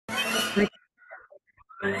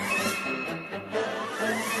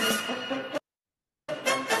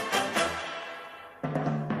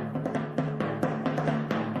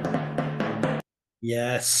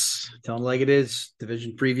Yes, telling like it is.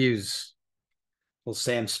 Division previews. Little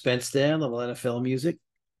Sam Spence there, little NFL music.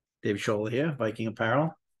 Dave Scholler here, Viking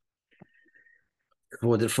Apparel.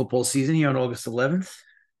 For the football season here on August 11th.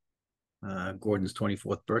 Gordon's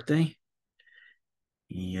 24th birthday.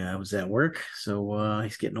 He was at work, so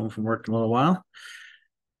he's getting home from work in a little while.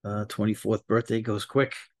 24th birthday goes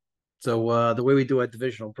quick. So the way we do our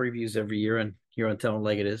divisional previews every year and here on Telling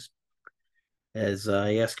Like It is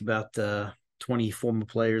I ask about 20 former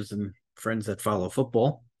players and friends that follow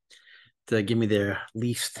football to give me their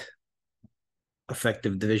least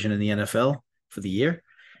effective division in the NFL for the year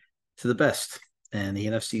to the best. And the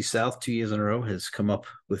NFC South 2 years in a row has come up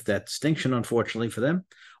with that distinction, unfortunately for them.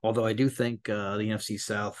 Although I do think the NFC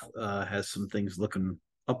South has some things looking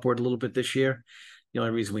upward a little bit this year. The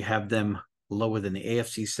only reason we have them lower than the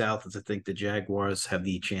AFC South is I think the Jaguars have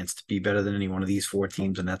the chance to be better than any one of these four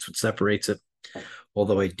teams, and that's what separates it.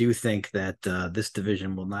 Although I do think that this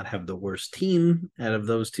division will not have the worst team out of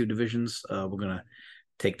those two divisions. We're going to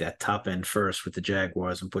take that top end first with the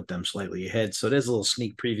Jaguars and put them slightly ahead. So there's a little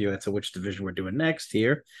sneak preview as to which division we're doing next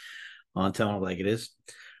here on Telling It Like It Is.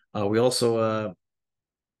 We also,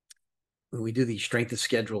 when we do the strength of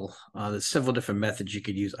schedule, there's several different methods you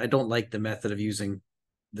could use. I don't like the method of using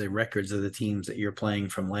the records of the teams that you're playing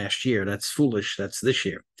from last year. That's foolish. That's this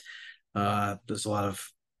year. There's a lot of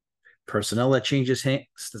personnel that changes hands.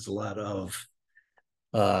 There's a lot of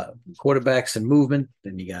quarterbacks and movement.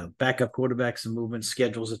 Then you got backup quarterbacks and movement.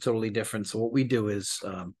 Schedules are totally different. So what we do is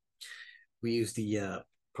we use the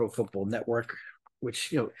Pro Football Network,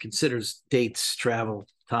 which considers dates, travel,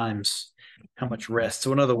 times, how much rest.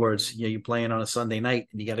 So in other words, you're playing on a Sunday night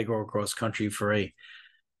and you got to go across country for a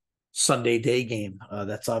Sunday day game.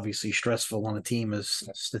 That's obviously stressful on a team, as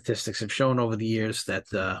statistics have shown over the years that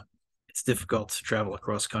it's difficult to travel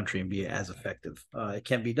across country and be as effective. It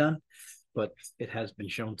can be done, but it has been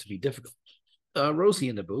shown to be difficult. Rosie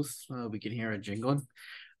in the booth, we can hear her jingling.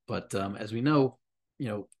 But as we know,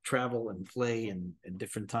 travel and play and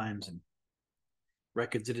different times and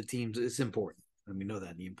records of the teams is important. And we know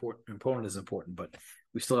that the important is important, but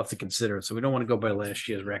we still have to consider it. So we don't want to go by last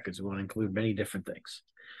year's records. We want to include many different things.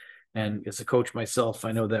 And as a coach myself,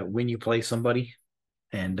 I know that when you play somebody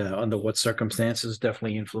and under what circumstances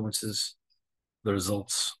definitely influences the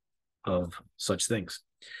results of such things.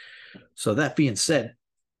 So that being said,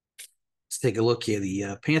 let's take a look here.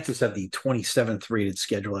 The Panthers have the 27th rated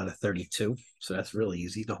schedule out of 32. So that's really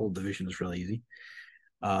easy. The whole division is really easy.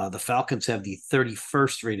 The Falcons have the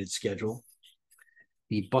 31st rated schedule.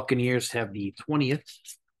 The Buccaneers have the 20th.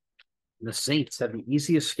 And the Saints have the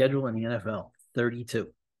easiest schedule in the NFL, 32.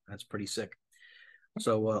 That's pretty sick.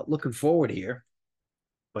 So looking forward here,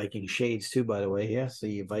 Viking shades too, by the way. Yeah, so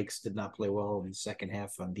the Vikes did not play well in the second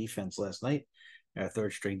half on defense last night. Our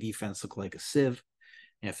third string defense looked like a sieve.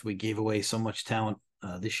 After we gave away so much talent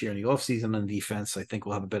this year in the offseason on defense, I think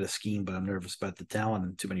we'll have a better scheme, but I'm nervous about the talent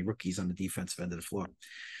and too many rookies on the defensive end of the floor.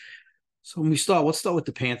 So when let's start with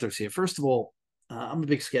the Panthers here. First of all, I'm a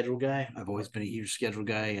big schedule guy. I've always been a huge schedule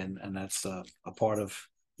guy, and that's a part of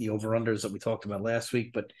the over-unders that we talked about last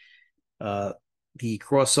week. But the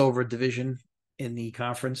crossover division in the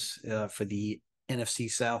conference for the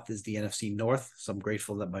NFC South is the NFC North. So I'm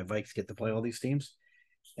grateful that my Vikes get to play all these teams.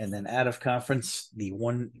 And then out of conference, the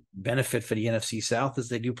one benefit for the NFC South is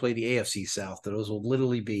they do play the AFC South. Those will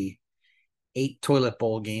literally be 8 toilet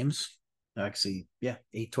bowl games. Actually,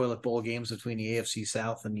 8 toilet bowl games between the AFC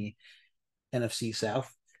South and the NFC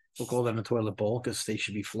South. We'll call them a toilet bowl because they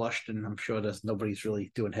should be flushed, and I'm sure that nobody's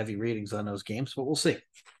really doing heavy ratings on those games, but we'll see.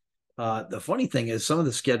 The funny thing is some of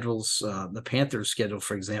the schedules, the Panthers schedule,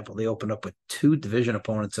 for example, they open up with 2 division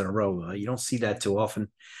opponents in a row. You don't see that too often.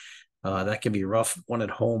 That can be rough. One at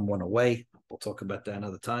home, one away. We'll talk about that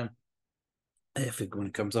another time when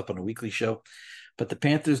it comes up on a weekly show. But the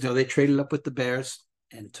Panthers, they traded up with the Bears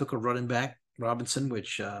and took a running back, Robinson,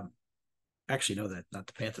 which actually, no, that not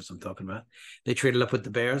the Panthers I'm talking about. They traded up with the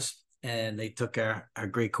Bears, and they took our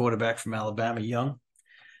great quarterback from Alabama, Young.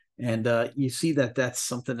 And you see that that's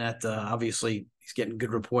something that obviously he's getting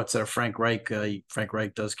good reports out of Frank Reich. Frank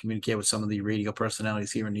Reich does communicate with some of the radio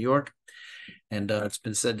personalities here in New York. And it's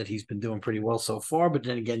been said that he's been doing pretty well so far. But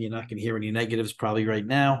then again, you're not going to hear any negatives probably right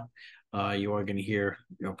now. You are going to hear,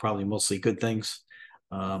 probably mostly good things.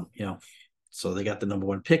 So they got the number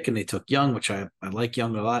 1 pick and they took Young, which I like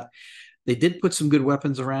Young a lot. They did put some good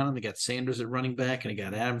weapons around him. They got Sanders at running back and they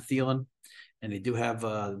got Adam Thielen. And they do have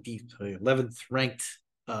the 11th ranked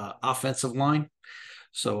offensive line.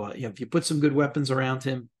 So if you put some good weapons around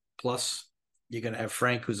him, plus you're going to have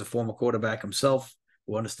Frank, who's a former quarterback himself,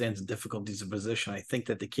 who understands the difficulties of position. I think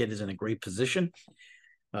that the kid is in a great position.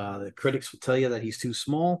 The critics will tell you that he's too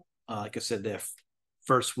small. Like I said, their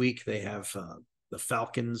first week they have the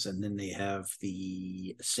Falcons, and then they have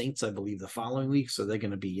the Saints, I believe, the following week. So they're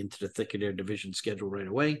going to be into the thick of their division schedule right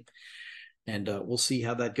away, and we'll see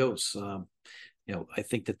how that goes. I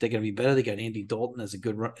think that they're going to be better. They got Andy Dalton as a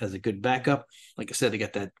good backup. Like I said, they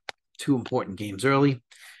got that 2 important games early.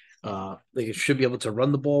 They should be able to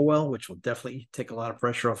run the ball well, which will definitely take a lot of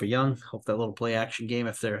pressure off of Young. Hope that little play action game,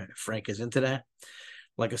 if Frank is into that.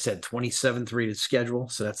 Like I said, 27-3 to schedule,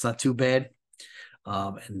 so that's not too bad.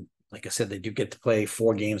 And like I said, they do get to play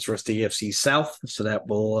 4 games versus the Nfc South, so that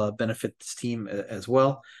will benefit this team as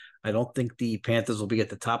well. I don't think the Panthers will be at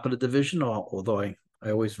the top of the division, although I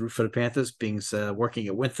always root for the Panthers, being working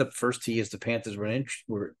at Winthrop. First 2 years the Panthers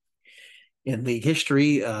were in league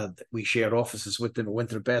history. We shared offices with them at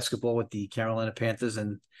Winthrop basketball with the Carolina Panthers,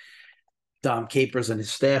 and Dom Capers and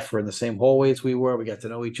his staff were in the same hallways we were. We got to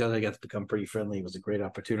know each other, got to become pretty friendly. It was a great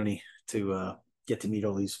opportunity to get to meet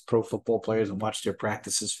all these pro football players and watch their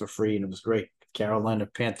practices for free, and it was great. Carolina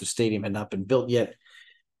Panther Stadium had not been built yet.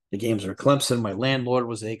 The games were Clemson. My landlord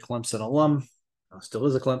was a Clemson alum, still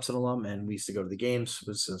is a Clemson alum, and we used to go to the games. It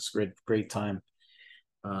was a great time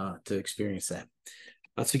to experience that.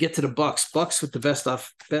 Let's get to the Bucs. Bucs with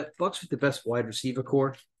the best wide receiver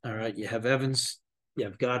core. All right, you have Evans, you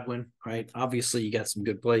have Godwin. Right, obviously you got some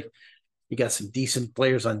good play. You got some decent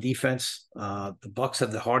players on defense. The Bucs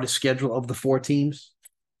have the hardest schedule of the 4 teams,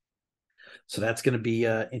 so that's going to be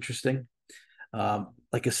interesting.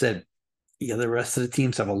 Like I said, the rest of the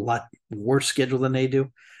teams have a lot worse schedule than they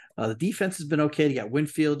do. The defense has been okay. You got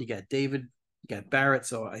Winfield, you got David, you got Barrett.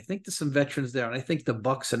 So I think there's some veterans there, and I think the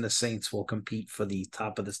Bucs and the Saints will compete for the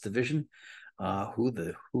top of this division. Who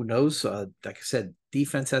knows? Like I said,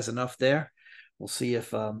 defense has enough there. We'll see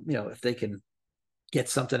if if they can get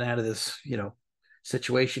something out of this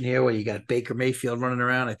situation here where you got Baker Mayfield running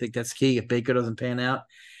around. I think that's key. If Baker doesn't pan out,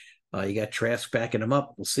 you got Trask backing him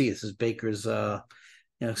up. We'll see. This is Baker's.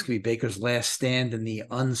 It's going to be Baker's last stand, and the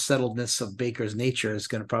unsettledness of Baker's nature is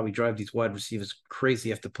going to probably drive these wide receivers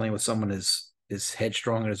crazy after playing with someone as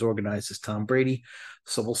headstrong and as organized as Tom Brady.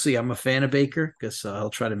 So we'll see. I'm a fan of Baker because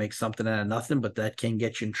he'll try to make something out of nothing, but that can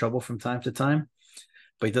get you in trouble from time to time.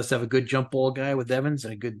 But he does have a good jump ball guy with Evans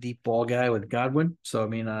and a good deep ball guy with Godwin. So,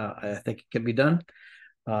 I think it can be done.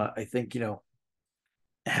 I think,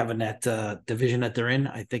 having that division that they're in,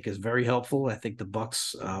 I think is very helpful. I think the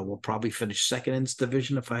Bucs will probably finish second in this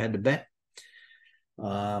division if I had to bet.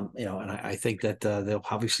 And I think that they'll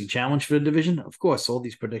obviously challenge for the division. Of course, all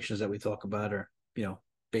these predictions that we talk about are,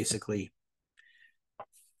 basically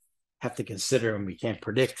have to consider, and we can't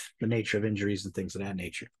predict the nature of injuries and things of that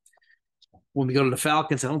nature. When we go to the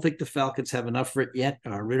Falcons, I don't think the Falcons have enough for it yet.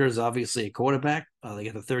 Ritter is obviously a quarterback. They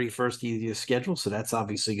got the 31st easiest schedule, so that's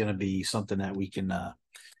obviously going to be something that we can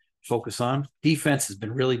focus on. Defense has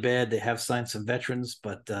been really bad. They have signed some veterans,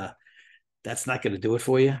 but that's not going to do it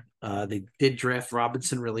for you. They did draft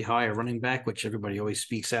Robinson really high, a running back, which everybody always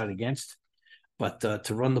speaks out against. But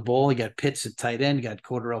to run the ball, you got Pitts at tight end, you got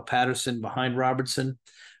Cordarrelle Patterson behind Robertson.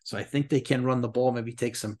 So I think they can run the ball, maybe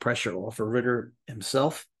take some pressure off of Ritter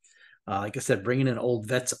himself. Like I said, bringing in old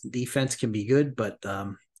vets defense can be good, but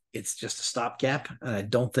it's just a stopgap. I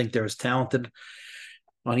don't think they're as talented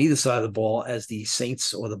on either side of the ball as the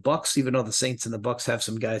Saints or the Bucs. Even though the Saints and the Bucs have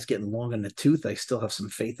some guys getting long in the tooth, I still have some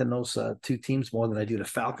faith in those 2 teams more than I do the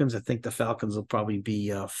Falcons. I think the Falcons will probably be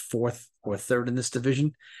 4th or 3rd in this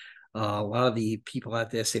division. A lot of the people out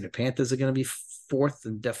there say the Panthers are going to be 4th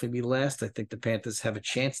and definitely be last. I think the Panthers have a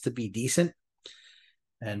chance to be decent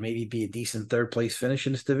and maybe be a decent 3rd place finish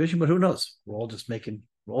in this division, but who knows? We're all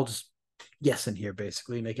just guessing here,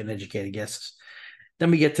 basically, making educated guesses.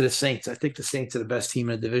 Then we get to the Saints. I think the Saints are the best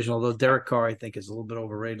team in the division, although Derek Carr, I think, is a little bit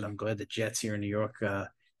overrated. I'm glad the Jets here in New York, even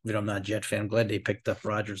though I'm not a Jet fan, I'm glad they picked up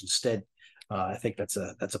Rodgers instead. I think that's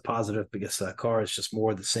a positive because Carr is just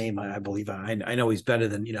more of the same. I believe I know he's better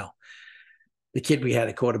than, the kid we had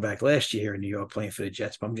at quarterback last year here in New York playing for the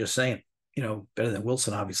Jets, but I'm just saying, better than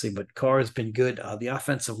Wilson, obviously, but Carr has been good. The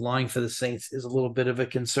offensive line for the Saints is a little bit of a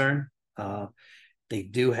concern. They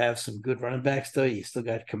do have some good running backs, though. You still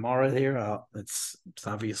got Kamara here. It's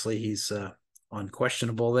obviously he's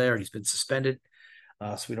unquestionable there. He's been suspended,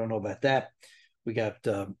 so we don't know about that. We got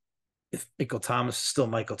if Michael Thomas is still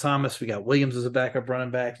Michael Thomas. We got Williams as a backup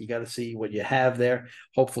running back. You got to see what you have there.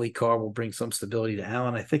 Hopefully, Carr will bring some stability to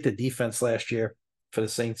Allen. I think the defense last year for the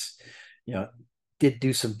Saints, did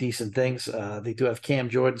do some decent things. They do have Cam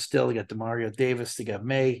Jordan still. They got Demario Davis. They got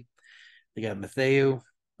May. They got Matthew.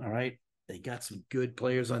 All right. They got some good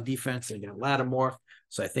players on defense. They got Lattimore.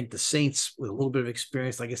 So I think the Saints, with a little bit of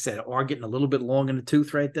experience, like I said, are getting a little bit long in the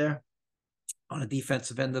tooth right there on the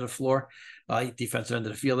defensive end of the floor, defensive end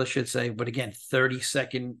of the field, I should say. But again,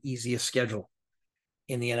 32nd easiest schedule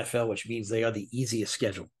in the NFL, which means they are the easiest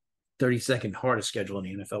schedule. 32nd hardest schedule in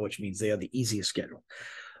the NFL, which means they are the easiest schedule.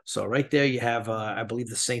 So right there, you have, I believe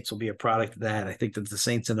the Saints will be a product of that. I think that the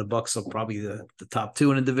Saints and the Bucs are probably the top two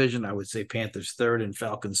in the division. I would say Panthers third and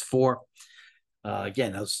Falcons four.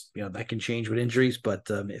 Again, that can change with injuries, but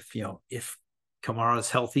if Kamara is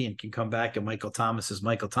healthy and can come back, and Michael Thomas is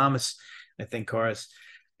Michael Thomas, I think Kamara's,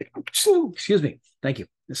 excuse me, thank you,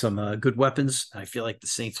 some good weapons. I feel like the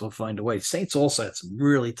Saints will find a way. Saints also had some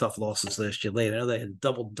really tough losses last year. Later, I know they had a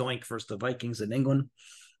double doink versus the Vikings in England.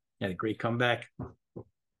 They had a great comeback,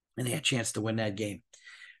 and they had a chance to win that game.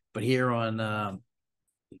 But here on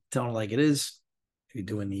Telling It Like It Is, we're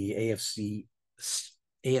doing the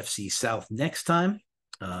AFC South next time.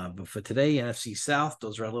 But for today, NFC South,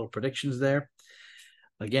 those are our little predictions there.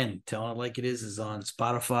 Again, Telling It Like It is on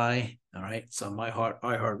Spotify. All right. It's on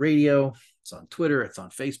iHeartRadio. It's on Twitter. It's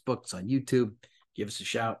on Facebook. It's on YouTube. Give us a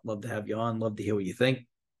shout. Love to have you on. Love to hear what you think.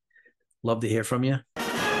 Love to hear from you.